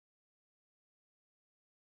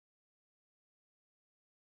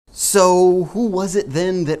So who was it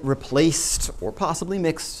then that replaced or possibly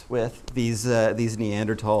mixed with these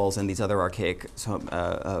Neanderthals and these other archaic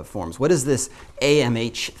forms? What is this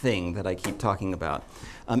AMH thing that I keep talking about?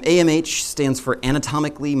 AMH stands for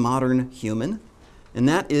anatomically modern human, and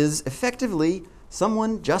that is effectively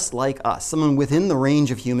someone just like us, someone within the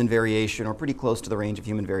range of human variation or pretty close to the range of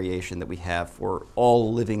human variation that we have for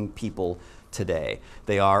all living people today.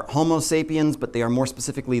 They are Homo sapiens, but they are more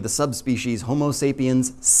specifically the subspecies Homo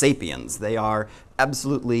sapiens sapiens. They are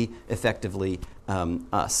absolutely, effectively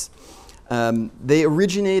us. They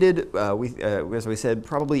originated, as we said,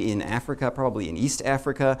 probably in Africa, probably in East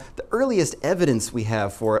Africa. The earliest evidence we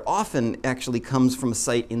have for it often actually comes from a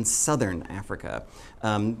site in southern Africa.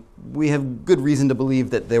 We have good reason to believe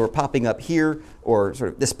that they were popping up here, or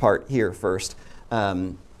sort of this part here first.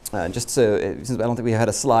 Just so, since I don't think we had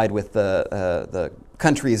a slide with the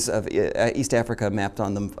countries of East Africa mapped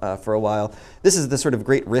on them for a while. This is the sort of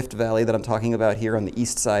Great Rift Valley that I'm talking about here on the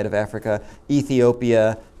east side of Africa.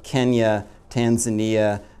 Ethiopia, Kenya,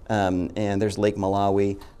 Tanzania, and there's Lake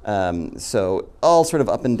Malawi. So all sort of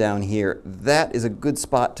up and down here. That is a good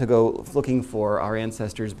spot to go looking for our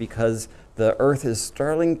ancestors because the Earth is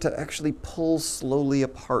starting to actually pull slowly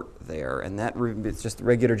apart there, and that it's just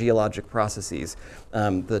regular geologic processes.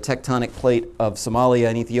 The tectonic plate of Somalia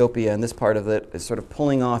and Ethiopia and this part of it is sort of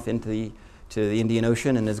pulling off into the Indian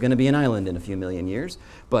Ocean and is going to be an island in a few million years.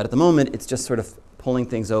 But at the moment, it's just sort of pulling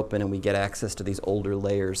things open, and we get access to these older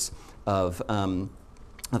layers of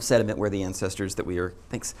sediment where the ancestors that we are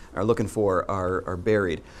looking for are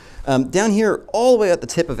buried. Down here, all the way at the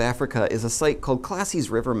tip of Africa, is a site called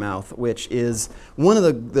Classy's River Mouth, which is one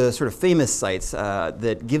of the sort of famous sites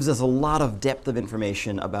that gives us a lot of depth of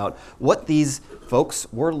information about what these folks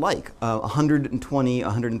were like 120,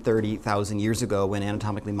 130,000 years ago when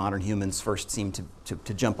anatomically modern humans first seemed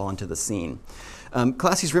to jump onto the scene.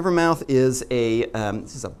 Classy's River Mouth is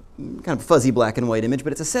this is a kind of fuzzy black and white image,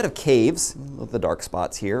 but it's a set of caves. The dark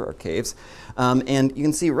spots here are caves. And you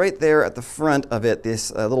can see right there at the front of it,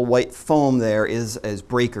 this little white foam there is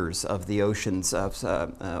breakers of the oceans off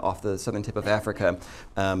the southern tip of Africa,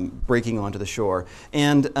 breaking onto the shore.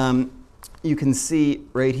 And you can see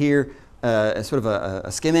right here sort of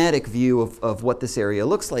a schematic view of what this area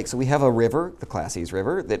looks like. So we have a river, the Classy's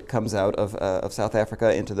River, that comes out of South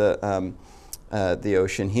Africa into the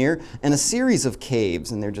ocean here, and a series of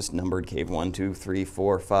caves, and they're just numbered: cave 1, 2, 3,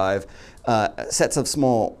 4, 5, sets of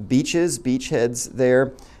small beaches, beachheads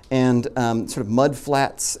there, and sort of mud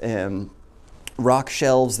flats and rock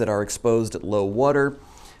shelves that are exposed at low water.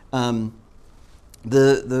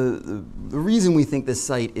 The reason we think this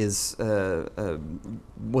site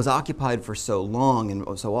was occupied for so long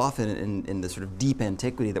and so often in the sort of deep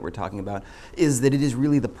antiquity that we're talking about is that it is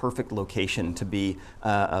really the perfect location to be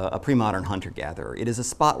a pre-modern hunter-gatherer. It is a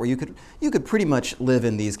spot where you could pretty much live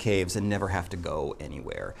in these caves and never have to go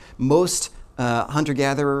anywhere. Most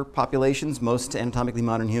hunter-gatherer populations, most anatomically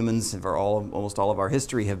modern humans for almost all of our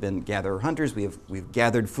history have been gatherer-hunters. We've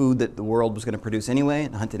gathered food that the world was going to produce anyway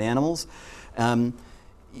and hunted animals.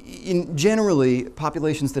 Generally,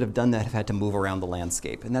 populations that have done that have had to move around the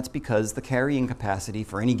landscape, and that's because the carrying capacity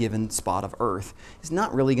for any given spot of Earth is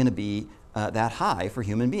not really going to be that high for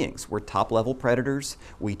human beings. We're top-level predators.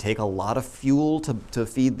 We take a lot of fuel to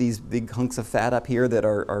feed these big hunks of fat up here that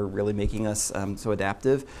are really making us so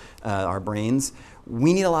adaptive, our brains.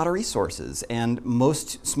 We need a lot of resources, and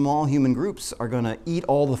most small human groups are going to eat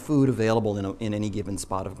all the food available in any given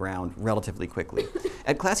spot of ground relatively quickly.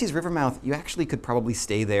 At Classy's River Mouth, you actually could probably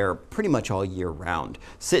stay there pretty much all year round,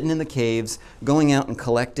 sitting in the caves, going out and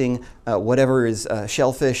collecting whatever is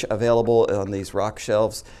shellfish available on these rock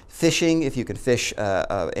shelves, fishing if you can fish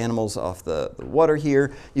animals off the water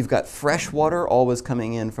here. You've got fresh water always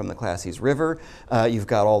coming in from the Classy's River. You've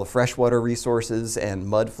got all the freshwater resources and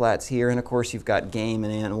mud flats here, and of course you've got game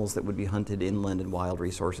and animals that would be hunted inland and wild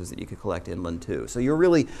resources that you could collect inland too. So you're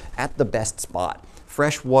really at the best spot.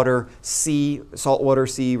 Freshwater, sea, saltwater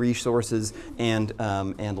sea resources, and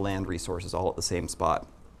land resources all at the same spot.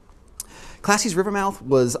 Classy's River Mouth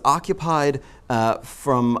was occupied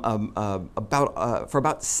for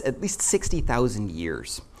about at least 60,000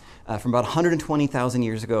 years. From about 120,000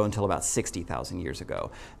 years ago until about 60,000 years ago.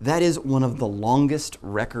 That is one of the longest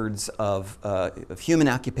records of human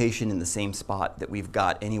occupation in the same spot that we've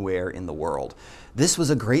got anywhere in the world. This was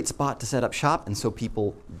a great spot to set up shop, and so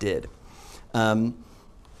people did.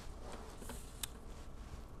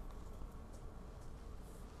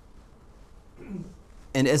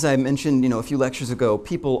 And as I mentioned, a few lectures ago,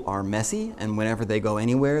 people are messy, and whenever they go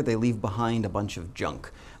anywhere, they leave behind a bunch of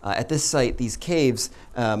junk. At this site, these caves,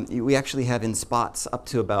 we actually have in spots up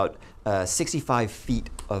to about 65 feet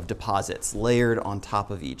of deposits layered on top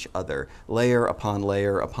of each other, layer upon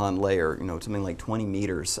layer upon layer, something like 20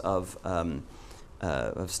 meters of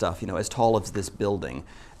stuff, as tall as this building,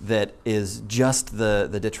 that is just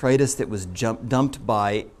the detritus that was dumped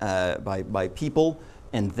by people,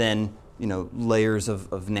 and then layers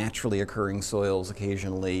of naturally occurring soils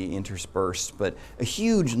occasionally interspersed, but a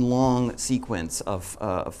huge long sequence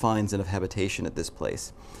of finds and of habitation at this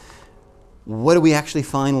place. What do we actually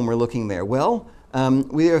find when we're looking there? Well,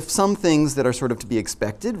 we have some things that are sort of to be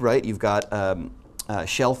expected, right? You've got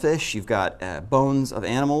shellfish, you've got bones of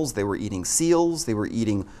animals. They were eating seals, they were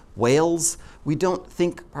eating whales. We don't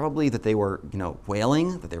think probably that they were,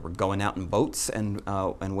 whaling, that they were going out in boats and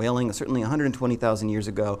whaling. Certainly 120,000 years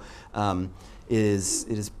ago, it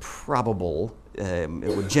is probable.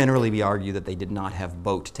 It would generally be argued that they did not have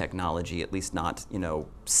boat technology, at least not,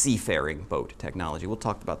 seafaring boat technology. We'll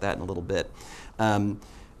talk about that in a little bit.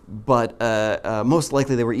 But most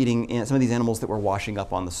likely they were eating some of these animals that were washing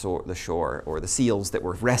up on the shore, or the seals that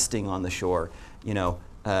were resting on the shore.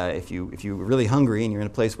 If you're really hungry and you're in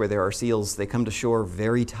a place where there are seals, they come to shore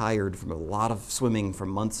very tired from a lot of swimming for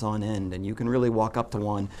months on end, and you can really walk up to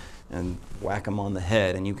one and whack them on the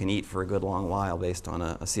head, and you can eat for a good long while based on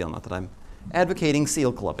a seal. Not that I'm advocating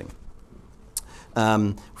seal clubbing.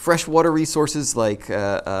 Freshwater resources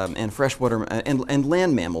and freshwater and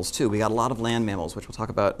land mammals too. We got a lot of land mammals, which we'll talk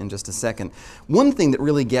about in just a second. One thing that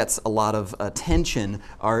really gets a lot of attention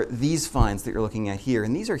are these finds that you're looking at here,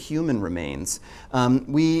 and these are human remains.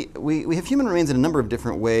 We have human remains in a number of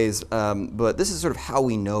different ways, but this is sort of how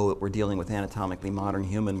we know that we're dealing with anatomically modern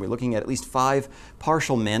human. We're looking at least 5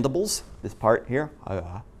 partial mandibles. This part here,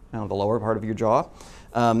 the lower part of your jaw.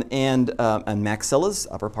 And maxillas,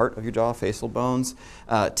 upper part of your jaw, facial bones.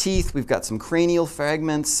 Teeth, we've got some cranial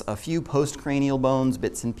fragments, a few postcranial bones,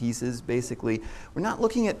 bits and pieces, basically. We're not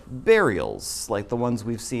looking at burials like the ones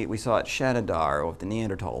we saw at Shanidar with the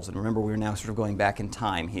Neanderthals. And remember, we're now sort of going back in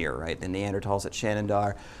time here, right? The Neanderthals at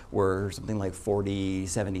Shanidar were something like 40,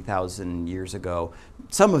 70,000 years ago.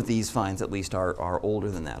 Some of these finds, at least, are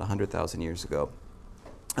older than that, 100,000 years ago.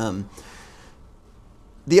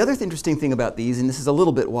 The other interesting thing about these, and this is a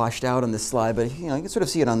little bit washed out on this slide, but you can sort of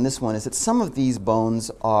see it on this one, is that some of these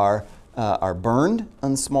bones are burned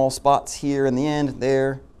on small spots here in the end,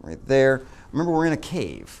 there, right there. Remember, we're in a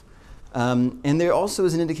cave. And there also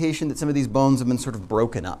is an indication that some of these bones have been sort of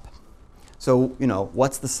broken up. So,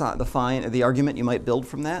 what's the argument you might build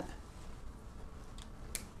from that?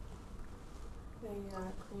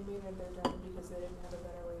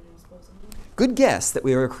 Good guess that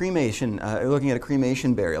we are looking at a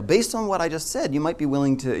cremation burial. Based on what I just said, you might be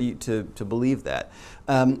willing to believe that.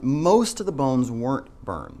 Most of the bones weren't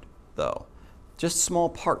burned, though. Just small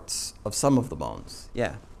parts of some of the bones.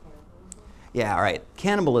 Yeah. Yeah, all right.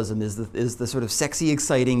 Cannibalism is the sort of sexy,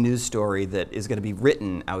 exciting news story that is going to be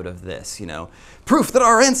written out of this, Proof that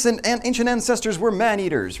our ancient ancestors were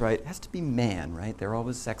man-eaters, right? It has to be man, right? They're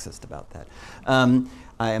always sexist about that.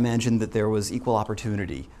 I imagine that there was equal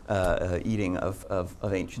opportunity eating of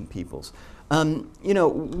ancient peoples.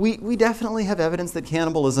 We definitely have evidence that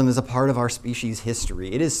cannibalism is a part of our species'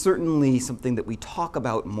 history. It is certainly something that we talk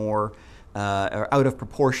about more or out of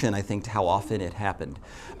proportion, I think, to how often it happened.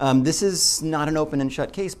 This is not an open and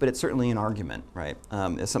shut case, but it's certainly an argument, right?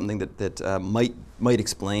 It's something that might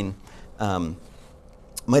explain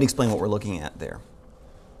what we're looking at there.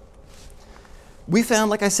 We found,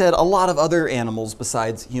 like I said, a lot of other animals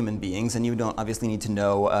besides human beings, and you don't obviously need to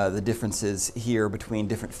know the differences here between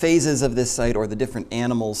different phases of this site or the different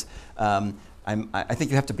animals. I think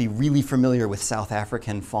you have to be really familiar with South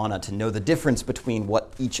African fauna to know the difference between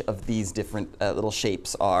what each of these different little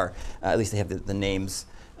shapes are. At least they have the names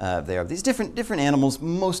there. These different animals,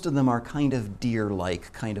 most of them are kind of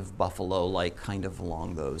deer-like, kind of buffalo-like, kind of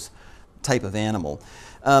along those type of animal.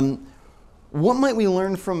 What might we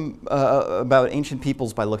learn from about ancient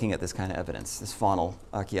peoples by looking at this kind of evidence, this faunal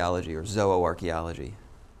archaeology or zooarchaeology?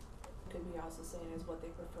 Could we also say as what they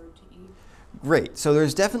preferred to eat? Great. So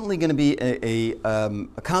there's definitely going to be a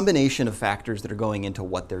combination of factors that are going into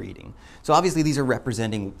what they're eating. So obviously these are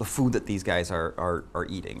representing the food that these guys are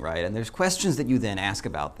eating, right? And there's questions that you then ask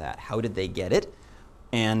about that. How did they get it?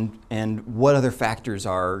 And what other factors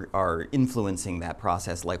are influencing that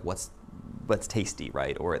process, like what's tasty,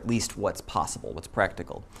 right? Or at least what's possible, what's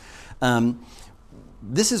practical.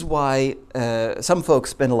 This is why some folks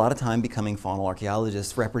spend a lot of time becoming faunal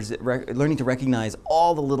archaeologists, learning to recognize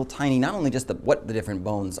all the little tiny, not only just what the different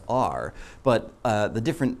bones are, but the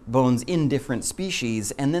different bones in different species,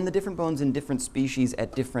 and then the different bones in different species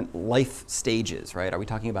at different life stages, right? Are we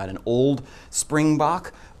talking about an old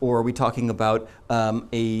springbok, or are we talking about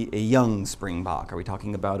a young springbok? Are we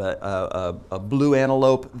talking about a blue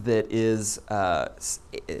antelope that is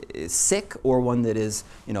sick, or one that is,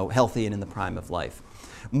 healthy and in the prime of life?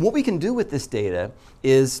 And what we can do with this data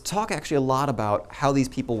is talk actually a lot about how these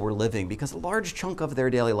people were living, because a large chunk of their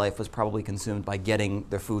daily life was probably consumed by getting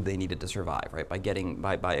the food they needed to survive, right?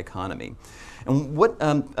 By economy. And what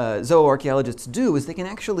zooarchaeologists do is they can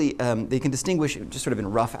actually they can distinguish, just sort of in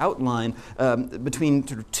rough outline, between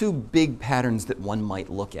sort of two big patterns that one might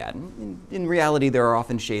look at. And in reality, there are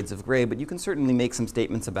often shades of gray, but you can certainly make some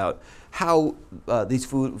statements about how these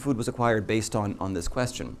food was acquired based on this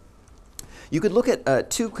question. You could look at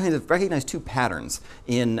recognize two patterns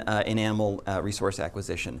in animal resource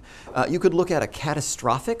acquisition. You could look at a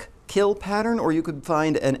catastrophic kill pattern, or you could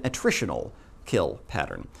find an attritional kill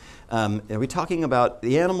pattern. Are we talking about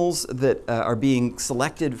the animals that are being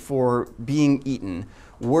selected for being eaten?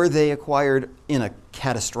 Were they acquired in a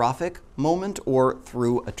catastrophic moment or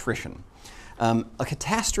through attrition? A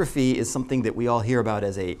catastrophe is something that we all hear about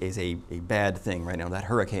as a bad thing right now. That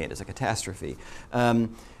hurricane is a catastrophe.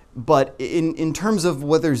 But in terms of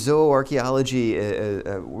whether zooarchaeology,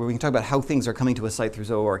 where we can talk about how things are coming to a site through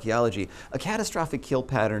zooarchaeology, a catastrophic kill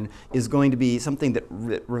pattern is going to be something that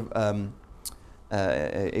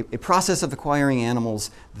a process of acquiring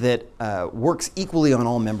animals that works equally on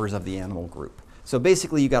all members of the animal group. So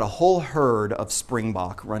basically, you got a whole herd of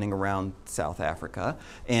springbok running around South Africa,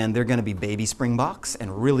 and they're going to be baby springboks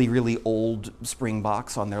and really, really old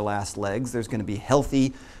springboks on their last legs. There's going to be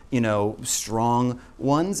healthy, strong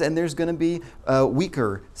ones, and there's going to be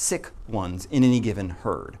weaker, sick ones in any given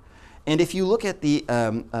herd. And if you look at the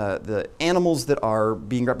animals that are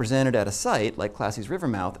being represented at a site like Classy's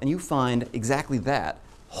Rivermouth, and you find exactly that,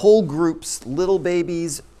 whole groups, little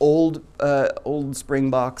babies, old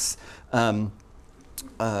springboks,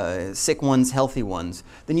 sick ones, healthy ones,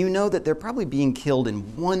 then you know that they're probably being killed in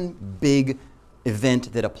one big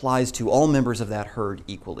event that applies to all members of that herd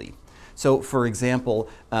equally. So, for example,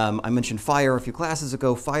 I mentioned fire a few classes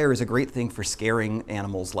ago. Fire is a great thing for scaring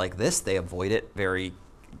animals like this. They avoid it very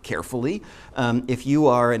carefully. If you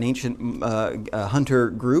are an ancient hunter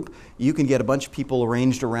group, you can get a bunch of people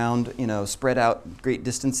arranged around, spread out great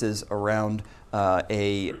distances around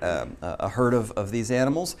a herd of these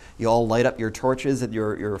animals. You all light up your torches at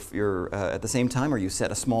at the same time, or you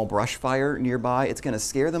set a small brush fire nearby. It's going to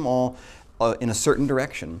scare them all in a certain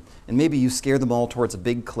direction, and maybe you scare them all towards a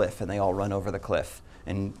big cliff, and they all run over the cliff.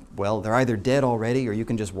 And well, they're either dead already, or you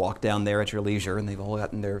can just walk down there at your leisure, and they've all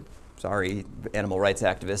gotten their, sorry, animal rights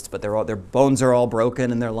activists, but their bones are all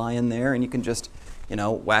broken, and they're lying there, and you can just,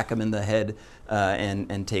 whack them in the head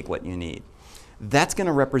and take what you need. That's going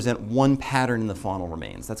to represent one pattern in the faunal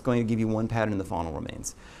remains. That's going to give you one pattern in the faunal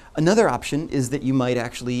remains. Another option is that you might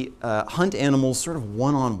actually hunt animals sort of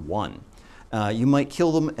one-on-one. You might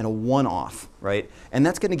kill them in a one-off, right? And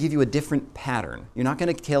that's going to give you a different pattern. You're not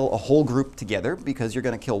going to kill a whole group together, because you're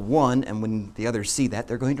going to kill one, and when the others see that,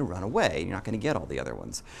 they're going to run away. You're not going to get all the other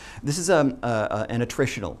ones. This is an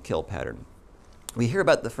attritional kill pattern. We hear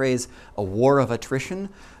about the phrase a war of attrition,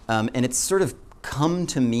 and it's sort of come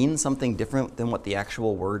to mean something different than what the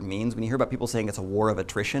actual word means. When you hear about people saying it's a war of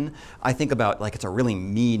attrition, I think about like it's a really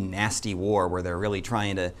mean, nasty war where they're really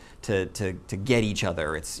trying to get each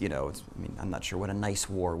other. I mean, I'm not sure what a nice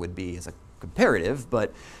war would be as a comparative,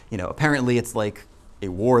 but apparently it's like a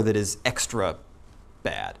war that is extra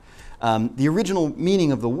bad. The original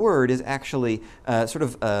meaning of the word is actually in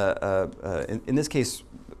this case,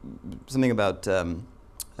 something about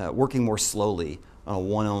working more slowly on a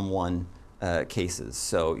one-on-one cases.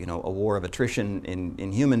 So, a war of attrition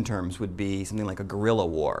in human terms would be something like a guerrilla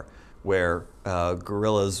war, where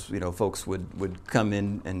guerrillas, folks would come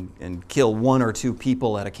in and kill one or two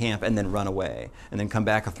people at a camp and then run away, and then come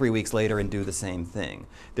back 3 weeks later and do the same thing.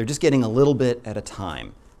 They're just getting a little bit at a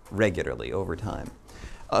time, regularly, over time.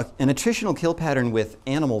 An attritional kill pattern with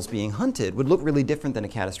animals being hunted would look really different than a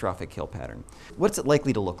catastrophic kill pattern. What's it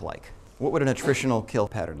likely to look like? What would an attritional kill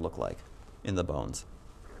pattern look like in the bones?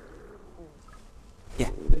 Yeah.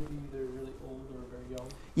 Would they be either really old or very young?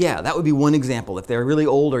 Yeah, that would be one example. If they're really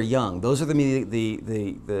old or young, those are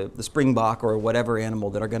the springbok or whatever animal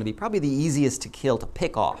that are going to be probably the easiest to kill, to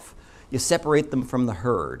pick off. You separate them from the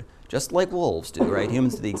herd, just like wolves do, right?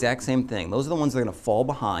 Humans do the exact same thing. Those are the ones that are going to fall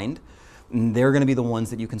behind. they're going to be the ones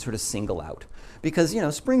that you can sort of single out. Because,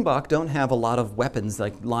 springbok don't have a lot of weapons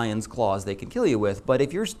like lion's claws they can kill you with, but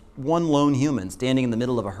if you're one lone human standing in the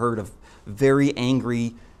middle of a herd of very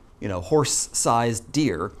angry, horse-sized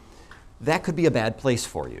deer, that could be a bad place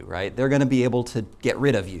for you, right? They're going to be able to get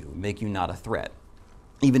rid of you, make you not a threat,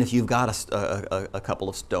 even if you've got a couple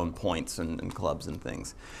of stone points and clubs and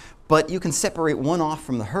things. But you can separate one off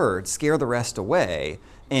from the herd, scare the rest away,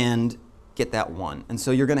 and get that one. And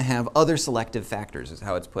so you're going to have other selective factors, is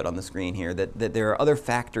how it's put on the screen here, that there are other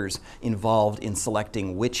factors involved in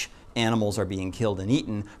selecting which animals are being killed and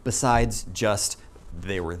eaten besides just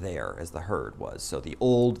they were there as the herd was. So the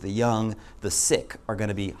old, the young, the sick are going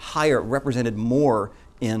to be higher, represented more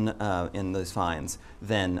in those finds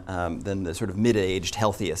than the sort of mid-aged,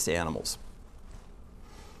 healthiest animals.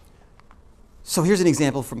 So here's an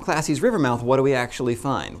example from Classy's Rivermouth. What do we actually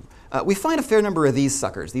find? We find a fair number of these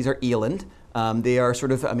suckers. These are eland. They are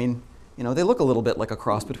sort of, they look a little bit like a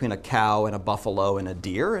cross between a cow and a buffalo and a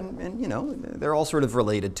deer, and they're all sort of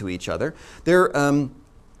related to each other. They're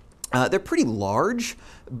pretty large.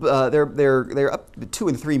 They're up to 2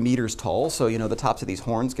 and 3 meters tall. So the tops of these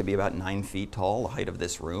horns could be about 9 feet tall, the height of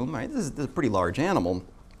this room. Right? This is a pretty large animal.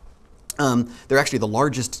 They're actually the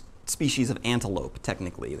largest species of antelope.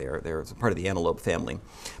 Technically, they're part of the antelope family,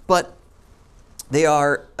 but they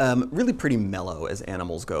are really pretty mellow as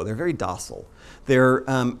animals go. They're very docile. They're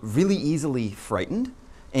really easily frightened.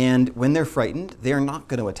 And when they're frightened, they're not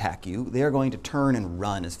going to attack you. They are going to turn and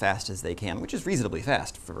run as fast as they can, which is reasonably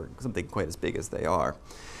fast for something quite as big as they are.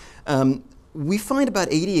 We find about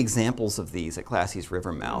 80 examples of these at Classy's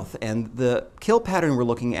Rivermouth, and the kill pattern we're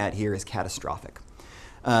looking at here is catastrophic.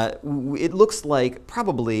 It looks like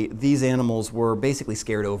probably these animals were basically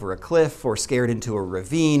scared over a cliff or scared into a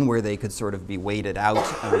ravine where they could sort of be waded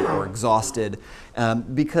out or exhausted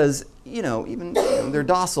because, even they're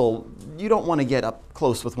docile. You don't want to get up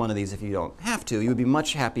close with one of these if you don't have to. You would be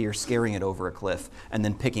much happier scaring it over a cliff and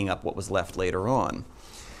then picking up what was left later on.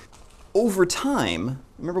 Over time,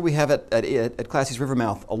 remember we have at Classy's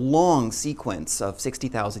Rivermouth a long sequence of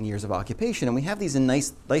 60,000 years of occupation, and we have these in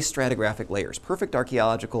nice stratigraphic layers. Perfect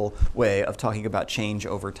archaeological way of talking about change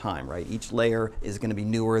over time, right? Each layer is going to be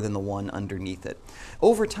newer than the one underneath it.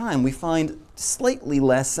 Over time, we find slightly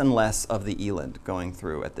less and less of the eland going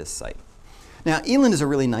through at this site. Now, eland is a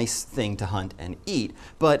really nice thing to hunt and eat,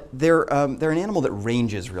 but they're an animal that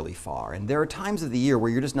ranges really far. And there are times of the year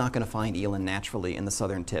where you're just not going to find eland naturally in the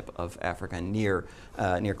southern tip of Africa near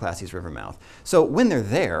Classy's Rivermouth. So when they're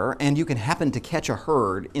there, and you can happen to catch a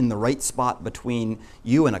herd in the right spot between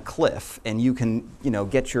you and a cliff, and you can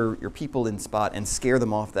get your people in spot and scare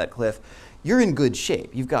them off that cliff, you're in good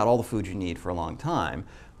shape. You've got all the food you need for a long time.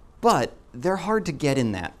 But they're hard to get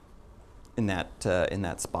in that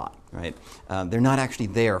spot, right? They're not actually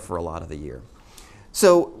there for a lot of the year.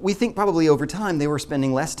 So we think probably over time they were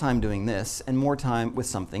spending less time doing this and more time with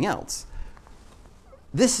something else.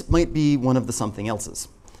 This might be one of the something else's.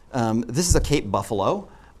 This is a Cape buffalo,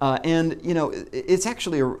 and it's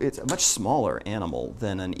actually it's a much smaller animal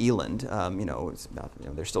than an eland. It's about,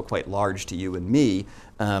 they're still quite large to you and me.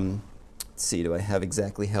 Let's see, do I have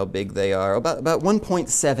exactly how big they are? About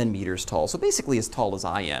 1.7 meters tall, so basically as tall as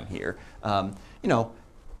I am here.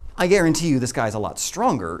 I guarantee you this guy's a lot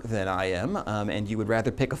stronger than I am, and you would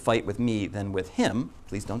rather pick a fight with me than with him.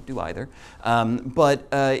 Please don't do either. But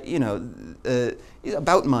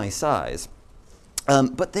about my size.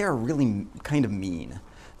 But they're really kind of mean.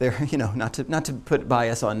 They're, not to put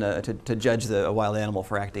bias on to judge a wild animal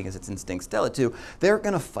for acting as its instincts tell it to. They're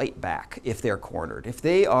going to fight back if they're cornered. If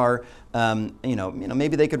they are,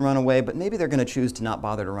 maybe they could run away, but maybe they're going to choose to not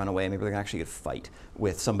bother to run away. Maybe they're actually going to fight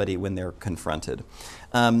with somebody when they're confronted.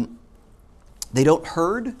 They don't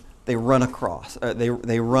herd. They run across.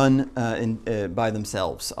 They run by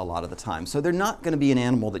themselves a lot of the time. So they're not going to be an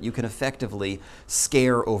animal that you can effectively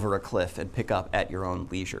scare over a cliff and pick up at your own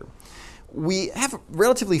leisure. We have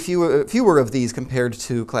relatively fewer of these compared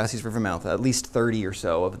to Classy's Rivermouth. At least 30 or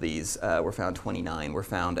so of these were found. 29 were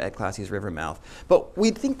found at Classy's Rivermouth. But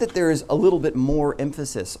we think that there is a little bit more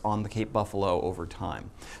emphasis on the Cape buffalo over time.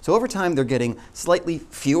 So over time, they're getting slightly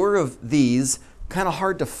fewer of these, kind of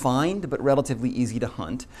hard to find, but relatively easy to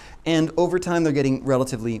hunt. And over time, they're getting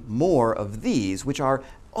relatively more of these, which are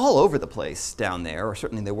all over the place down there, or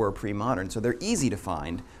certainly they were pre-modern. So they're easy to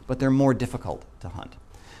find, but they're more difficult to hunt.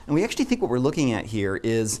 And we actually think what we're looking at here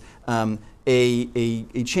is a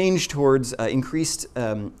change towards increased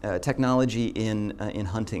technology in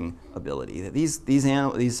hunting ability.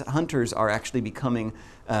 These hunters are actually becoming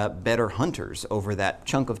better hunters over that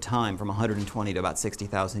chunk of time from 120 to about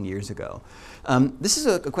 60,000 years ago. This is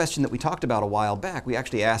a question that we talked about a while back. We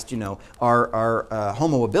actually asked, are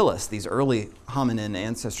Homo habilis, these early hominin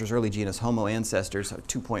ancestors, early genus Homo ancestors,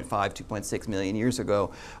 2.5, 2.6 million years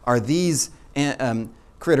ago, are these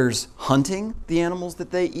critters hunting the animals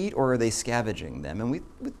that they eat, or are they scavenging them? And we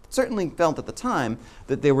certainly felt at the time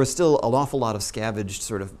that there was still an awful lot of scavenged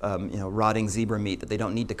sort of rotting zebra meat that they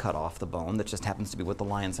don't need to cut off the bone. That just happens to be what the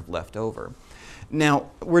lions have left over.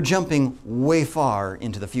 Now, we're jumping way far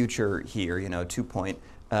into the future here,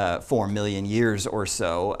 2.4 million years or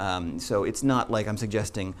so. So it's not like I'm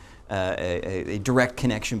suggesting a direct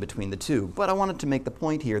connection between the two. But I wanted to make the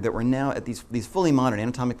point here that we're now at these fully modern,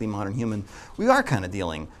 anatomically modern humans. We are kind of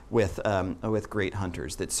dealing with great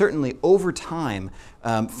hunters. That certainly over time,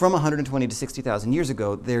 from 120 to 60,000 years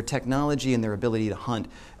ago, their technology and their ability to hunt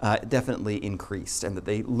definitely increased, and that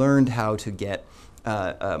they learned how to get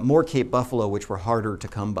more Cape buffalo, which were harder to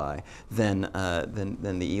come by than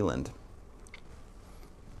the eland.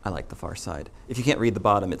 I like the far side. If you can't read the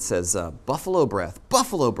bottom, it says, buffalo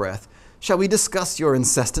breath, shall we discuss your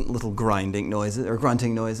incessant little grinding noises, or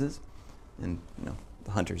grunting noises? And, the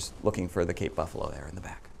hunter's looking for the Cape buffalo there in the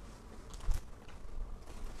back.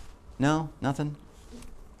 No? Nothing?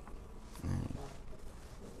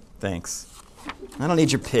 Thanks. I don't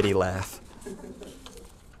need your pity laugh.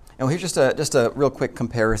 And here's just a real quick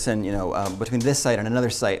comparison, between this site and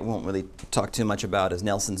another site. We won't really talk too much about is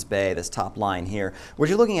Nelson's Bay, this top line here. What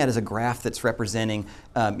you're looking at is a graph that's representing,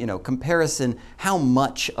 comparison, how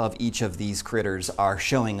much of each of these critters are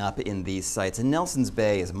showing up in these sites. And Nelson's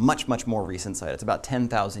Bay is a much, much more recent site. It's about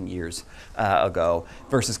 10,000 years ago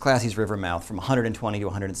versus Classy's River Mouth from 120 to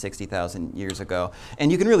 160,000 years ago.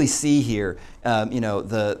 And you can really see here,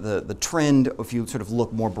 the trend, if you sort of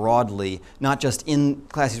look more broadly, not just in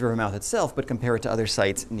Classy's River Mouth itself, but compare it to other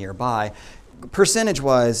sites nearby.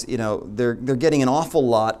 Percentage-wise, they're getting an awful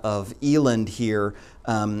lot of eland here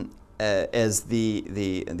as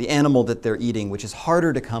the animal that they're eating, which is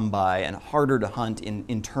harder to come by and harder to hunt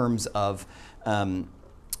in terms of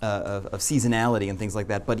seasonality and things like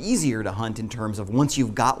that, but easier to hunt in terms of once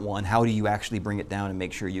you've got one, how do you actually bring it down and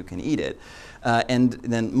make sure you can eat it? And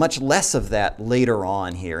then much less of that later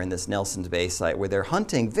on here in this Nelson's Bay site, where they're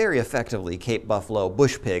hunting very effectively Cape buffalo,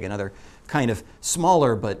 bush pig, and other kind of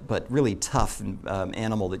smaller but really tough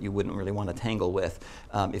animal that you wouldn't really want to tangle with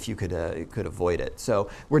if you could avoid it. So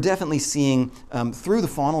we're definitely seeing through the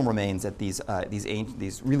faunal remains at these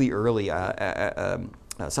really early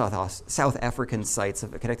South African sites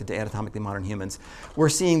connected to anatomically modern humans, we're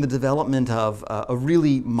seeing the development of a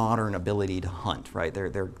really modern ability to hunt, right?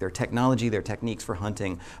 Their technology, their techniques for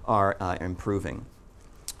hunting are improving.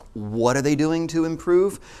 What are they doing to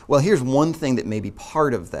improve? Well, here's one thing that may be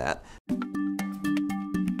part of that.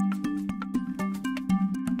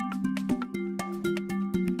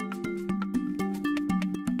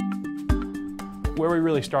 Where we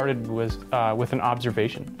really started was with an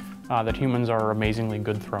observation that humans are amazingly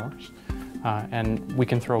good throwers. And we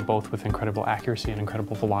can throw both with incredible accuracy and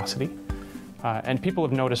incredible velocity. And people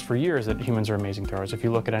have noticed for years that humans are amazing throwers. If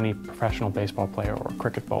you look at any professional baseball player or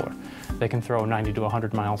cricket bowler, they can throw 90 to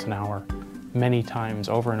 100 miles an hour many times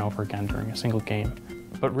over and over again during a single game.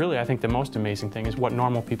 But really, I think the most amazing thing is what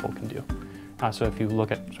normal people can do. So if you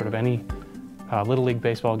look at sort of any Little League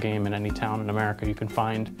baseball game in any town in America, you can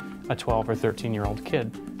find a 12 or 13-year-old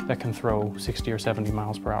kid that can throw 60 or 70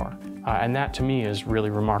 miles per hour. And that, to me, is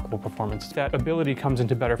really remarkable performance. That ability comes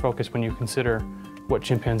into better focus when you consider what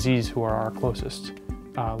chimpanzees, who are our closest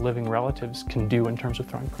living relatives, can do in terms of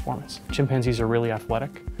throwing performance. Chimpanzees are really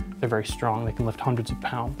athletic. They're very strong. They can lift hundreds of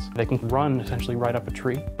pounds. They can run essentially right up a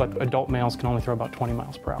tree, but adult males can only throw about 20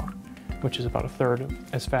 miles per hour, which is about a third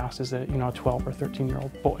as fast as a 12 or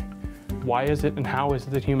 13-year-old boy. Why is it and how is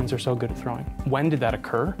it that humans are so good at throwing? When did that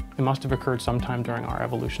occur? It must have occurred sometime during our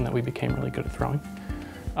evolution that we became really good at throwing.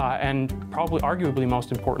 And probably, arguably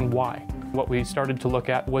most important, why? What we started to look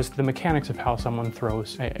at was the mechanics of how someone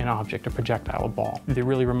throws an object, a projectile, a ball. The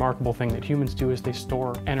really remarkable thing that humans do is they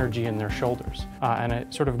store energy in their shoulders. And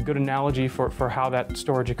a sort of good analogy for how that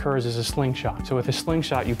storage occurs is a slingshot. So with a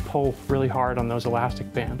slingshot, you pull really hard on those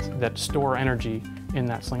elastic bands that store energy in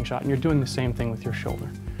that slingshot, and you're doing the same thing with your shoulder.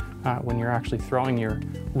 When you're actually throwing, you're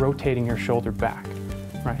rotating your shoulder back,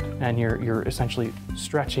 right? And you're essentially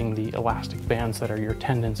stretching the elastic bands that are your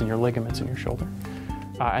tendons and your ligaments in your shoulder.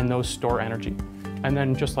 And those store energy. And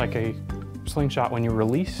then just like a slingshot, when you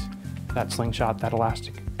release, that slingshot, that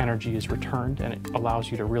elastic energy is returned, and it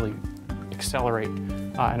allows you to really accelerate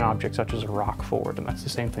an object such as a rock forward, and that's the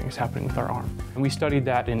same thing that's happening with our arm. And we studied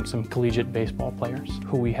that in some collegiate baseball players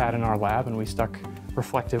who we had in our lab, and we stuck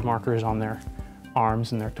reflective markers on their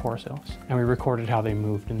arms and their torsos, and we recorded how they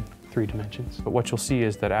moved in 3 dimensions. But what you'll see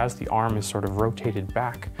is that as the arm is sort of rotated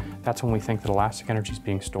back, that's when we think that elastic energy is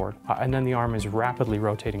being stored. And then the arm is rapidly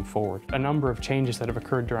rotating forward. A number of changes that have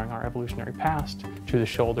occurred during our evolutionary past to the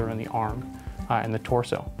shoulder and the arm and the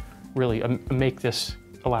torso really make this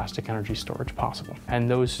elastic energy storage possible. And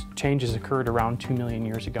those changes occurred around 2 million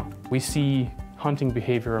years ago. We see hunting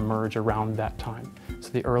behavior emerge around that time. So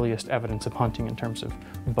the earliest evidence of hunting in terms of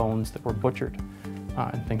bones that were butchered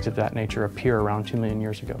and things of that nature appear around 2 million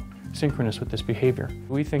years ago, synchronous with this behavior.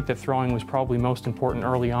 We think that throwing was probably most important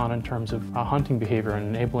early on in terms of hunting behavior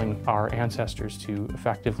and enabling our ancestors to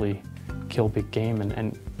effectively kill big game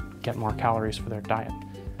and get more calories for their diet.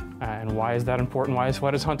 And why is that important?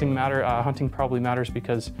 Why does hunting matter? Hunting probably matters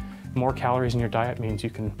because more calories in your diet means you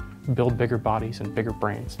can build bigger bodies and bigger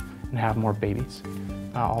brains and have more babies.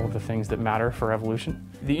 All of the things that matter for evolution.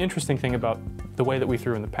 The interesting thing about the way that we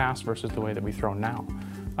threw in the past versus the way that we throw now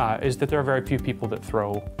is that there are very few people that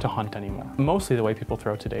throw to hunt anymore. Mostly the way people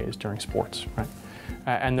throw today is during sports, right?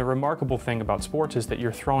 And the remarkable thing about sports is that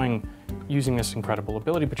you're throwing using this incredible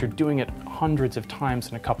ability, but you're doing it hundreds of times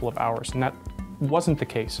in a couple of hours. And that wasn't the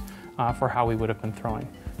case for how we would have been throwing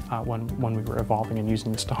when we were evolving and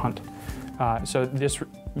using this to hunt. So this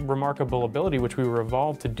remarkable ability, which we were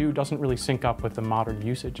evolved to do, doesn't really sync up with the modern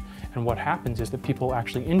usage. And what happens is that people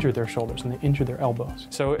actually injure their shoulders and they injure their elbows.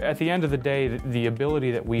 So at the end of the day, the ability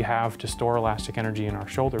that we have to store elastic energy in our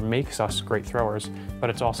shoulder makes us great throwers, but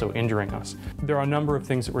it's also injuring us. There are a number of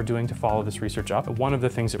things that we're doing to follow this research up. One of the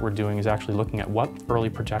things that we're doing is actually looking at what early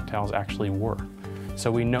projectiles actually were. So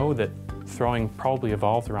we know that throwing probably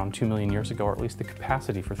evolved around 2 million years ago, or at least the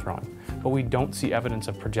capacity for throwing. But we don't see evidence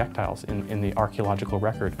of projectiles in the archaeological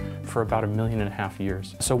record for about 1.5 million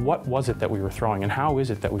years. So what was it that we were throwing, and how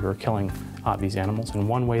is it that we were killing these animals? And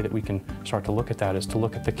one way that we can start to look at that is to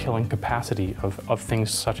look at the killing capacity of things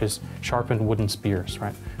such as sharpened wooden spears,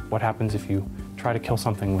 right? What happens if you try to kill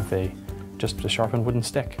something with just a sharpened wooden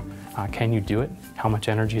stick? Can you do it? How much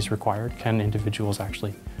energy is required? Can individuals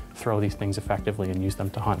actually throw these things effectively and use them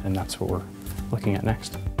to hunt? And that's what we're looking at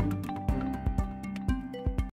next.